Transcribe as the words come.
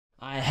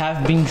I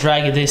have been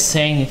dragging this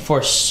thing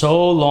for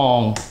so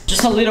long.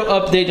 Just a little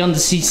update on the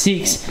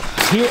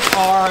C6. Here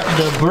are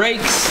the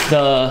brakes,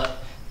 the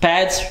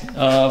pads,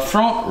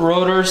 front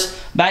rotors,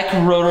 back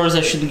rotors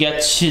I should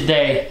get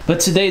today. But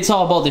today it's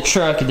all about the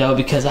truck though,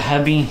 because I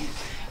have been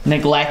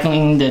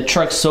neglecting the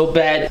truck so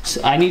bad.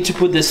 So I need to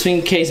put the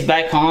swing case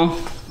back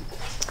on.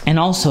 And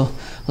also,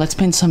 let's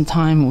spend some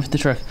time with the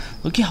truck.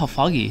 Look at how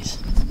foggy it is.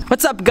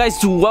 What's up guys,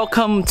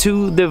 welcome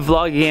to the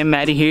vlog again.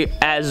 Maddie here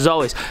as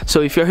always. So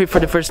if you're here for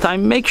the first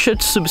time, make sure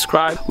to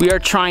subscribe. We are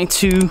trying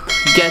to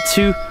get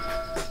to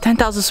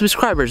 10,000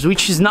 subscribers,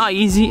 which is not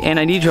easy and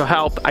I need your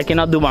help. I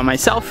cannot do it by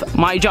myself.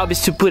 My job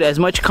is to put as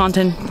much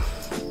content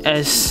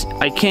as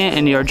I can,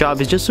 and your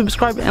job is just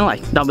subscribe and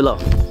like down below.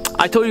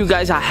 I told you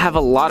guys I have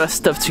a lot of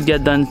stuff to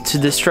get done to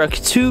this truck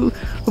to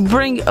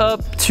bring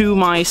up to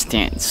my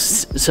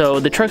stands. So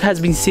the truck has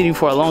been sitting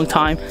for a long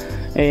time,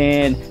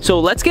 and so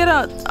let's get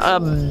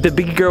the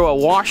big girl a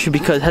wash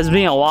because it has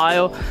been a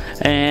while,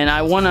 and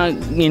I want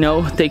to, you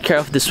know, take care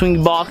of the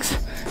swing box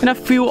and a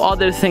few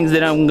other things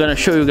that I'm gonna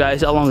show you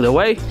guys along the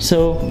way.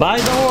 So by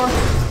door,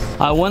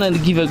 I wanted to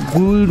give a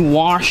good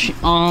wash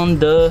on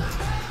the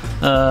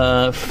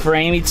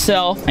frame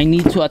itself. I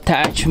need to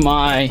attach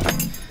my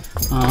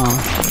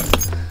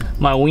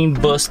my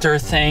Windbooster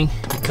thing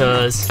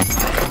because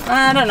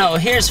I don't know,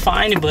 here's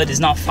fine but it's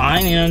not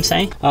fine, you know what I'm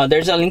saying.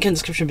 There's a link in the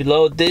description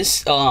below.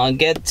 This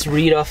gets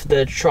rid of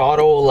the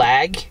throttle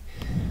lag,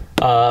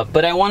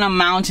 but I want to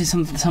mount it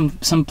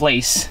some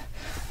place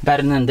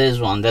better than this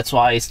one. That's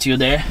why it's still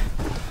there.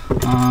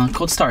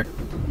 Cold start.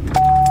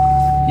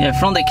 Yeah,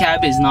 from the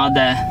cab is not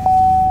that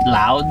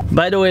loud.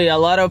 By the way, a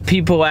lot of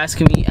people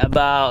asking me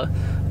about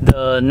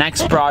the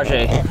next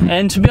project,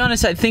 and to be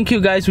honest, I think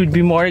you guys would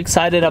be more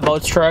excited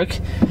about truck.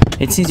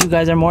 It seems you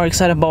guys are more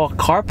excited about a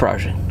car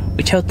project,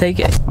 which I'll take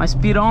it. My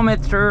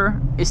speedometer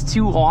is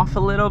still off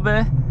a little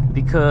bit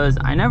because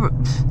I never,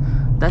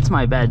 that's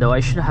my bad though,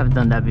 I should have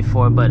done that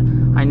before, but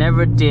I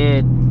never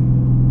did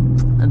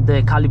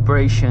the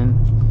calibration,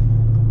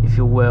 if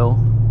you will,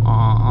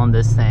 on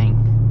this thing,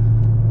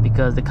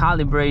 because the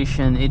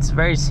calibration, it's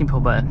very simple,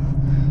 but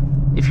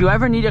if you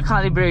ever need a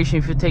calibration,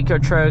 if you take your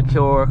truck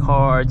or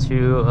car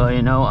to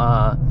you know,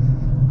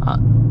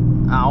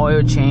 an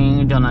oil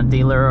change on a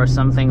dealer or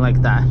something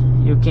like that,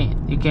 you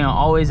can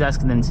always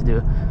ask them to do.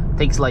 It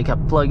takes like a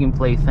plug and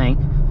play thing,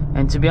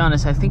 and to be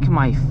honest, I think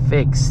my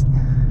fixed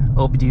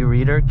OBD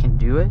reader can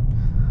do it.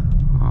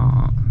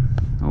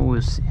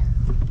 We'll see.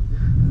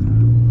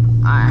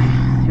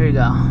 Alright, here we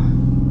go.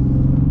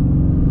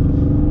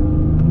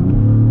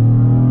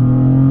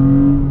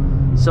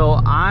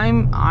 So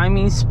I'm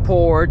in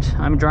sport.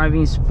 I'm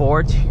driving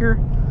sport here,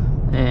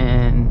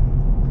 and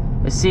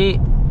you see,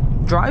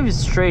 drive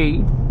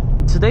straight.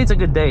 Today's a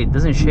good day. It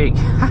doesn't shake,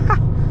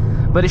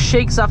 but it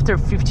shakes after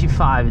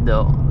 55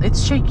 though.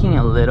 It's shaking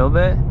a little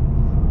bit,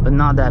 but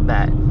not that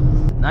bad.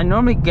 I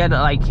normally get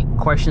like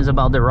questions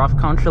about the rough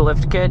country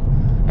lift kit,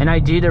 and I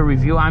did a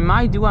review. I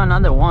might do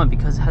another one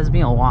because it has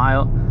been a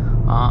while.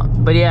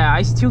 But yeah,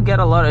 I still get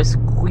a lot of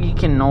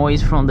squeaking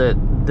noise from the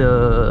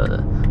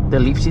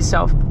lift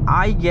itself.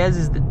 I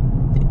guess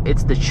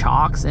it's the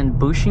chocks and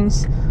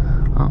bushings,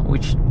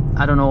 which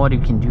I don't know what you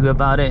can do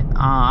about it.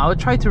 I will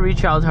try to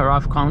reach out to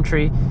Rough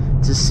Country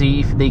to see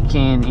if they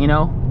can, you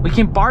know, we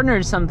can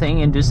partner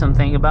something and do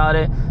something about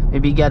it.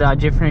 Maybe get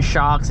different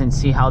shocks and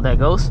see how that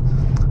goes.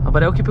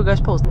 But I'll keep you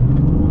guys posted.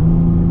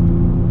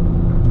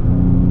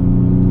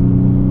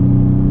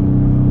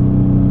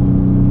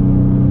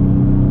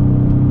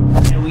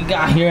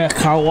 Got here a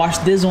car wash.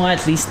 This one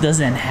at least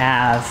doesn't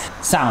have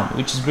sound,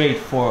 which is great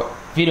for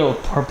video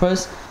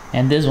purpose,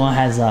 and this one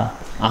has a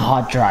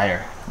hot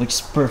dryer, which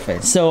is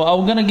perfect. So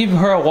I'm gonna give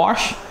her a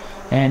wash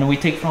and we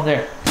take from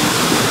there.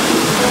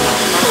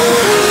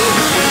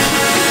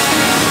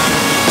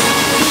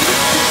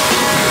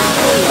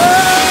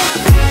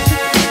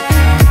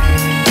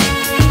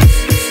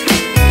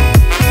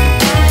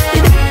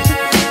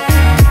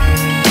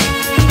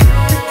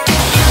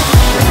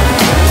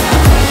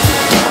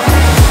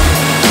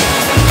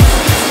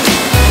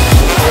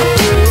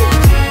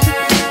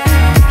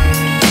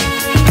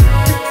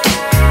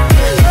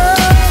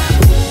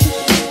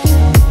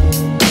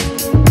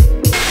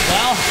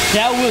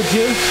 That will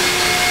do.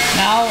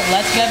 Now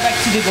let's get back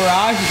to the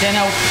garage, then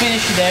I'll finish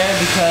there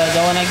because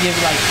I want to give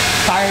like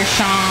tire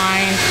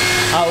shine.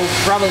 I'll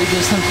probably do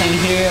something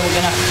here.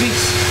 We're gonna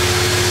fix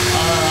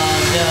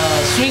the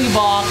swing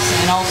box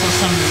and also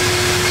some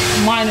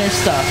minor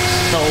stuff.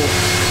 So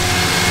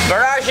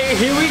garage,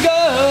 here we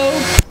go.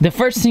 The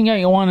first thing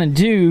I want to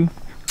do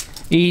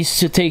is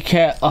to take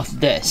care of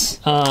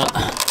this.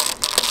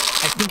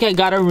 I think I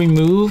gotta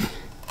remove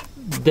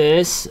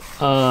this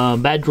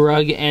bed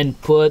rug and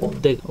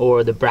put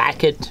the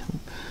bracket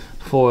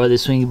for the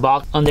swing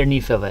box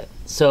underneath of it.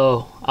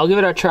 So I'll give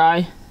it a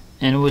try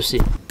and we'll see.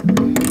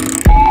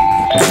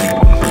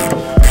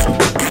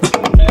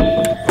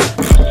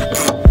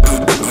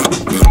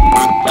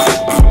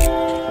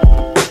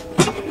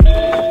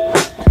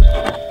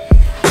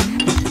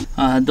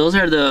 Those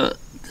are the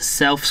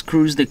self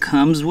screws that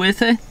comes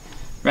with it.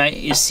 right?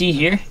 You see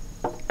here,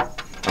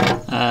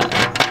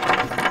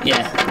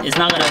 yeah, it's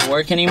not gonna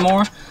work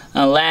anymore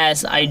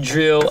unless I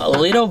drill a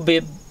little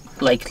bit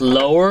like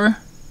lower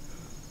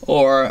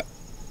or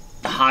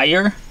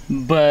higher,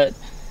 but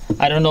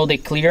I don't know the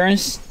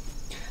clearance.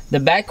 The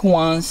back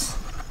ones,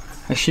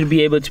 I should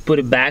be able to put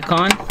it back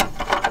on.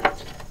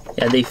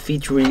 Yeah, they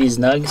fit really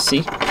snug,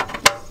 see?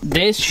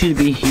 This should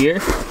be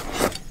here,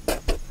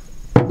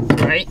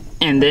 right?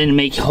 And then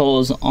make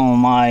holes on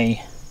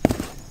my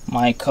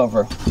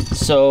cover.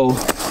 So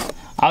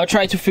I'll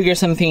try to figure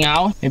something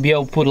out. Maybe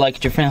I'll put like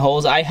different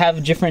holes. I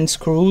have different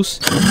screws.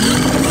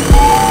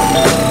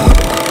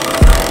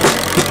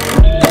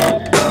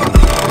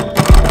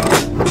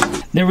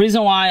 The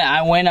reason why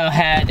I went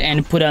ahead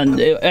and put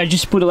on, I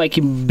just put like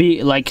a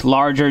bit like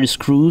larger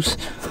screws.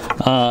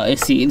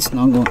 See, it's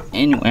not going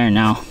anywhere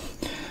now.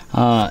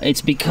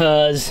 It's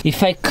because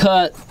if I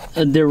cut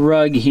the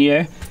rug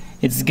here,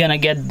 it's gonna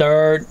get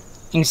dirt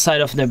inside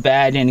of the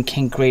bed and it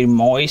can create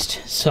moist.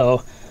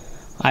 So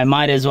I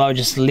might as well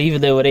just leave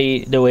it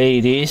the way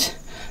it is.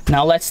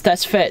 Now let's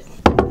test fit.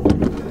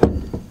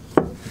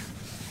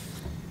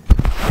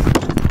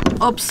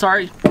 Oops,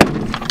 sorry.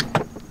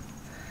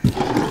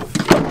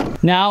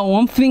 Now,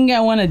 one thing I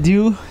want to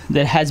do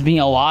that has been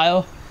a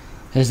while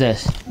is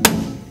this.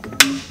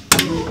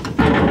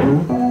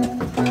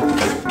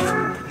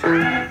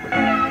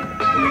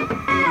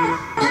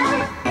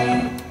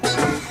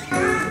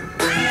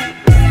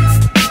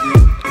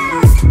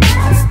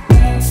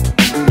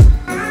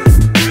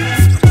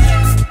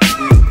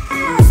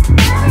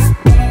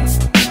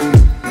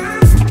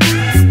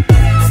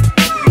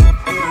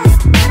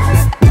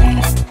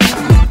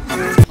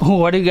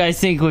 What do you guys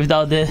think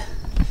without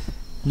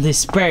the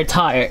spare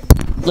tire?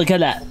 Look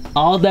at that,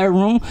 all that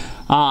room.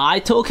 I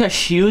took a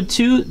shield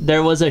too.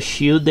 There was a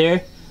shield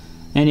there,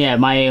 and yeah,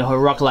 my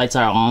rock lights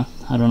are on.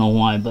 I don't know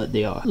why, but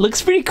they are.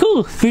 Looks pretty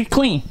cool, pretty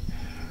clean,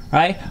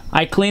 right?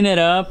 I clean it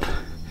up,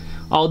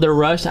 all the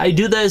rust. I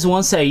do this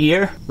once a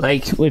year,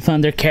 like with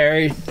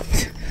undercarriage.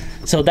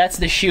 So that's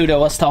the shield I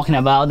was talking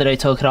about that I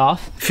took it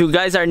off. If you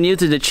guys are new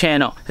to the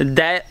channel,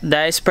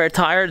 that spare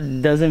tire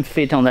doesn't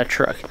fit on that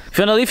truck. If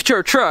you wanna lift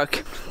your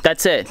truck,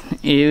 that's it.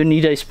 You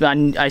need a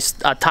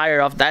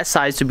tire of that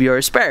size to be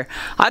your spare.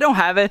 I don't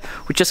have it,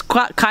 which is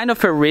kind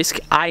of a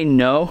risk, I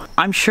know.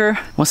 I'm sure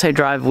once I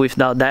drive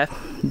without that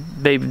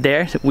baby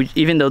there, which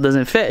even though it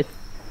doesn't fit,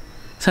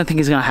 something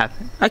is gonna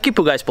happen. I'll keep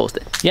you guys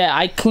posted. Yeah,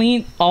 I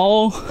cleaned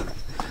all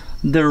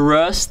the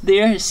rust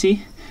there,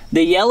 see?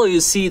 The yellow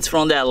you see, it's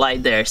from that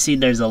light there. See,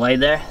 there's a light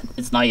there.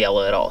 It's not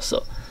yellow at all,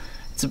 so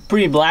it's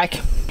pretty black.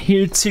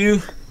 Here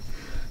too,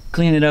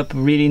 clean it up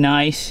really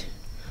nice.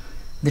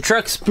 The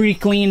truck's pretty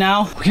clean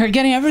now. We are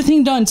getting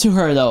everything done to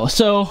her though.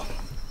 So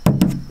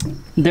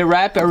the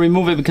wrap, I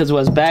removed it because it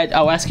was bad.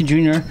 I'll ask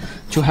Junior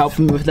to help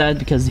me with that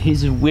because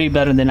he's way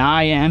better than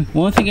I am.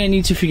 One thing I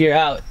need to figure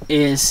out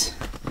is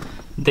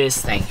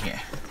this thing here,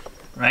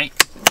 right?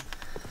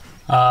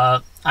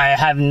 I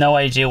have no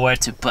idea where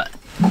to put.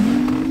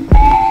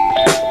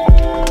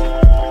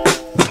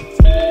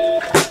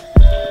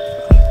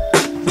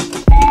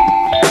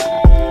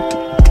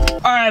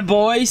 Alright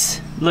boys,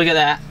 look at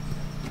that.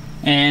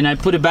 And I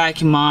put it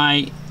back in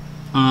my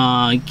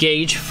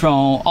gauge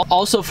from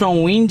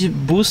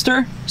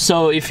Windbooster.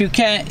 So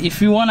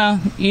if you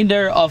wanna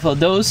either of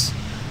those,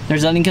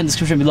 there's a link in the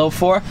description below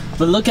for.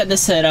 But look at the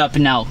setup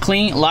now.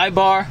 Clean light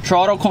bar,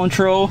 throttle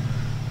control,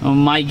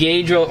 my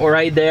gauge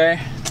right there,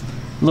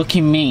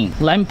 looking mean.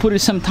 Let me put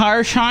some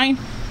tire shine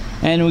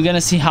and we're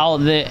gonna see how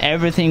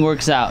everything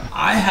works out.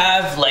 I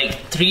have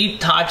like 3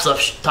 types of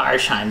tire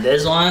shine.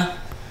 This one,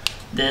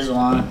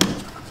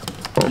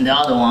 and the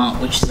other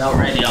one, which is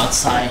already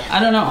outside.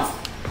 I don't know.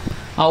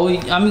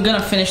 I'm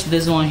gonna finish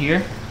this one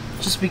here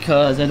just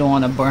because I don't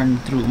want to burn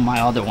through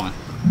my other one.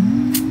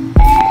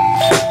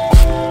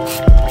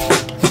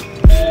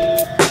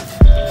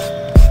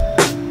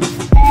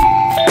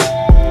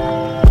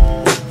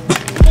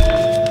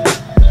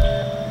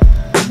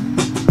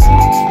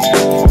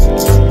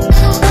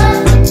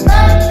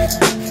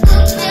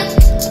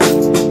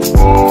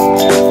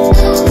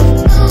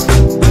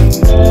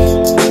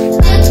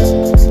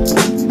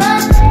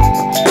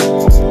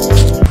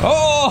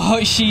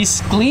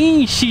 She's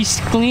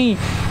clean,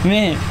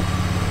 man.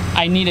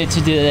 I needed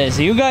to do this.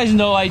 You guys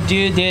know I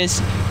do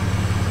this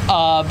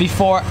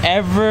before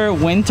every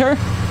winter.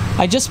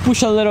 I just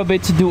push a little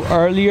bit to do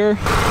earlier.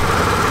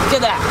 Look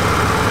at that.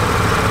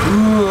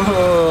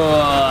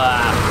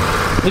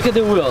 Whoa. Look at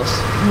the wheels.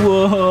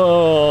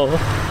 Whoa,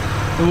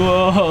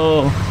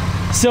 whoa.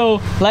 So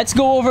let's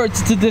go over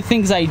to the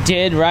things I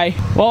did, right?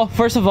 Well,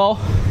 first of all,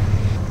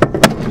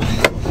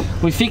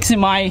 we're fixing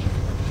my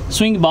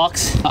swing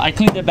box. I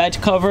cleaned the bed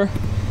cover.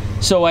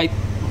 So I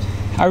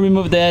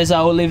removed this.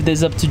 I will leave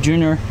this up to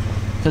Junior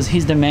because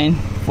he's the man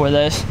for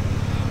this.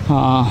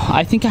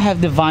 I think I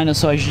have the vinyl,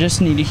 so I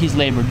just need his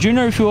labor.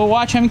 Junior, if you will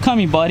watch, I'm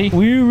coming, buddy.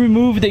 We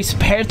removed the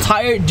spare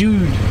tire,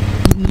 dude.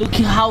 Look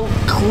at how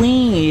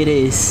clean it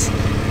is.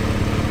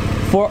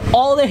 For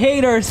all the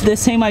haters that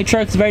say my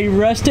truck's very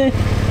rusted,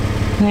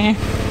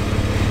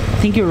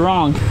 think you're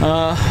wrong.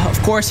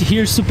 Of course,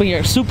 here's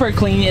super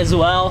clean as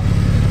well.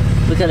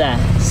 Look at that,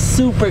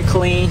 super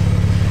clean.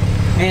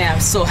 Man,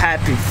 I'm so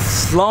happy.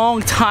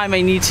 Long time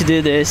I need to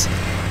do this.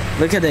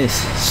 Look at this,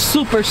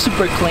 super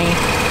clean.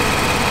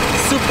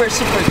 Super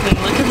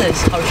clean. Look at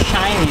this, how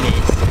shiny it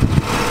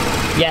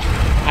is. Yeah,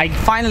 I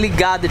finally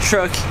got the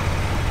truck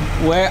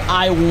where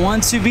I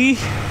want to be.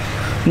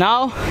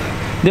 Now,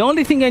 the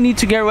only thing I need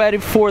to get ready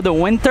for the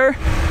winter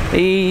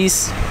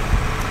is,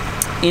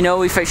 you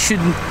know, if I should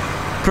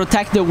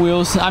protect the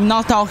wheels. I'm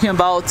not talking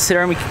about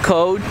ceramic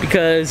coat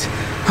because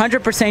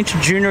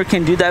 100% Junior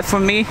can do that for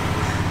me,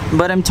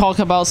 but I'm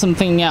talking about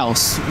something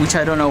else, which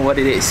I don't know what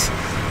it is.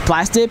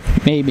 Plastic,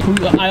 maybe.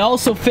 I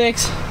also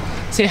fixed,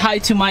 say hi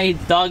to my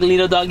dog,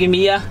 little doggy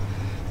Mia.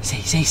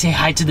 Say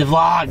hi to the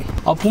vlog.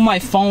 I'll put my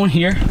phone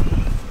here.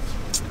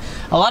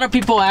 A lot of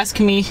people ask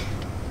me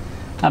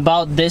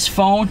about this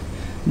phone.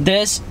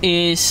 This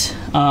is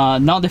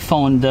not the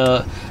phone,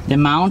 the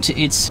mount.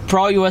 It's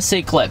Pro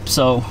USA clip,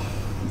 so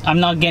I'm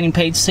not getting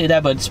paid to say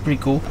that, but it's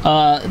pretty cool.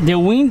 The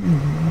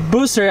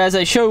Windbooster, as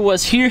I showed,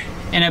 was here,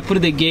 and I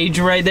put the gauge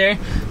right there,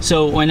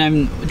 so when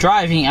I'm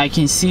driving I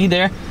can see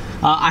there.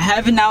 I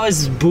have it now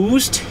as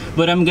boost,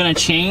 but I'm gonna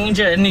change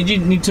it. I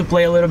need to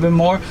play a little bit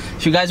more.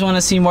 If you guys want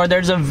to see more,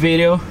 there's a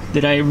video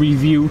that I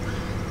review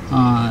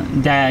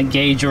that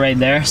gauge right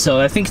there, so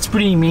I think it's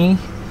pretty mean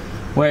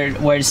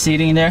where it's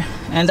sitting there,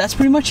 and that's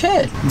pretty much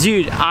it.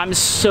 Dude, I'm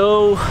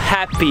so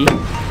happy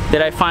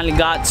that I finally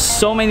got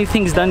so many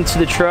things done to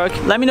the truck.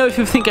 Let me know if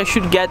you think I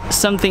should get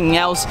something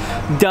else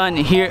done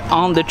here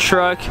on the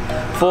truck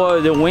for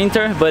the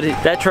winter, but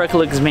that truck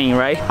looks mean,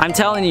 right? I'm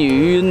telling you,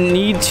 you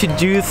need to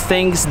do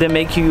things that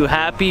make you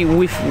happy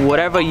with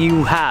whatever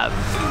you have.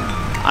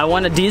 I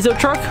want a diesel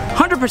truck,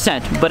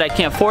 100%, but I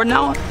can't afford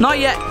now, not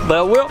yet, but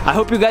I will. I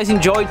hope you guys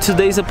enjoyed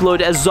today's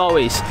upload. As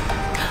always,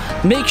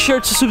 make sure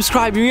to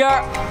subscribe. We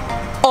are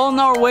on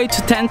our way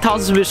to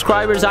 10,000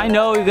 subscribers. I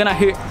know you're gonna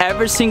hear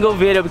every single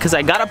video because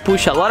I gotta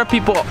push a lot of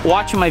people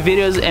watching my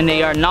videos and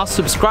they are not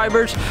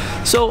subscribers,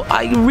 so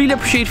I really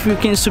appreciate if you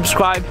can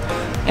subscribe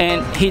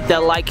and hit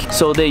that like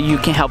so that you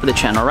can help the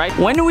channel, right?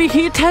 When we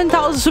hit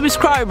 10,000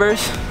 subscribers,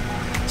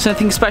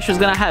 something special is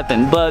gonna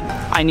happen, but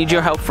I need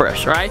your help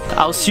first, right?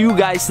 I'll see you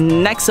guys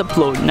next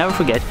upload. Never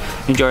forget,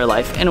 enjoy your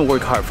life and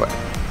work hard for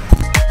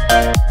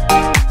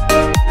it.